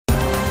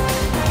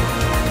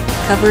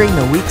covering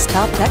the week's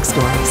top tech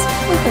stories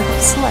with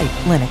a slight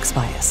Linux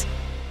bias.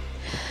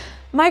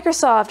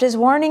 Microsoft is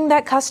warning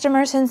that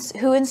customers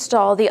who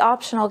install the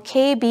optional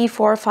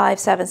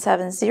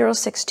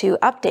KB4577062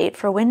 update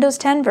for Windows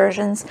 10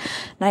 versions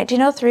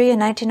 1903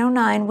 and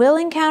 1909 will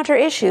encounter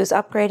issues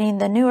upgrading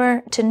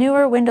to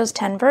newer Windows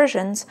 10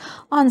 versions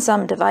on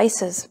some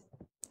devices.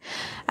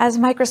 As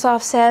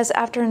Microsoft says,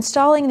 after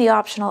installing the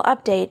optional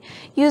update,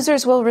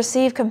 users will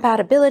receive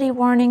compatibility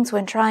warnings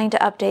when trying to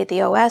update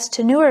the OS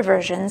to newer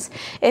versions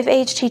if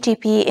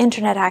HTTP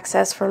internet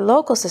access for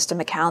local system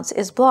accounts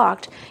is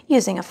blocked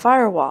using a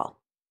firewall.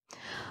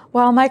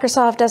 While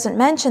Microsoft doesn't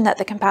mention that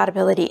the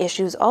compatibility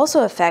issues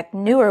also affect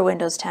newer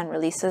Windows 10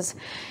 releases,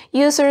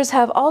 users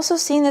have also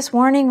seen this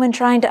warning when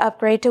trying to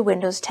upgrade to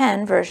Windows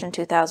 10 version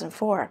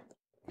 2004.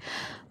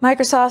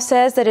 Microsoft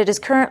says that it is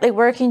currently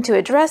working to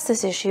address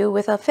this issue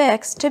with a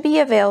fix to be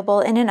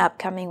available in an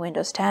upcoming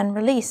Windows 10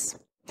 release.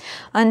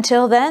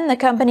 Until then, the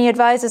company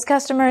advises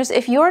customers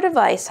if your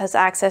device has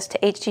access to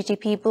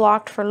HTTP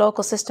blocked for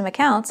local system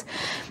accounts,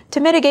 to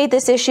mitigate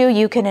this issue,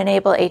 you can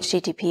enable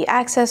HTTP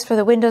access for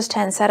the Windows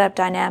 10 Setup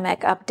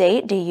Dynamic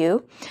Update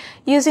 (DU)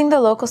 using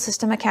the local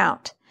system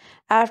account.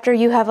 After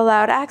you have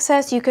allowed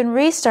access, you can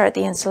restart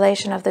the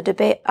installation of the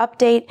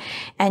update,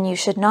 and you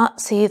should not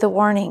see the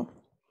warning.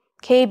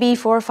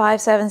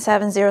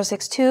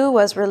 KB4577062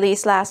 was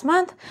released last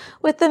month,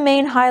 with the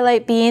main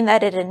highlight being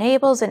that it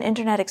enables an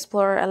Internet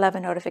Explorer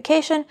 11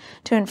 notification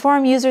to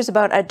inform users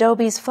about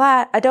Adobe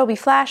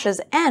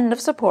Flash's end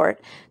of support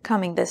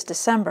coming this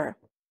December.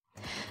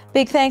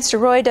 Big thanks to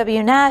Roy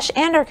W. Nash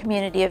and our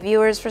community of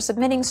viewers for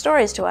submitting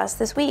stories to us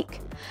this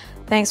week.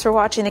 Thanks for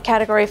watching the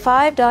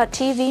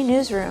Category5.tv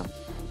newsroom.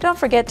 Don't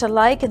forget to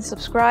like and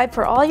subscribe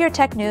for all your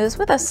tech news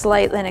with a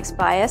slight Linux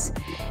bias.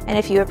 And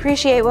if you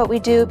appreciate what we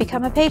do,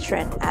 become a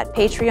patron at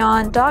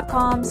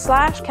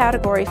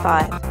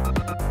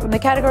patreon.com/category5. From the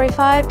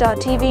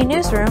Category5.tv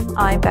newsroom,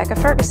 I'm Becca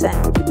Ferguson.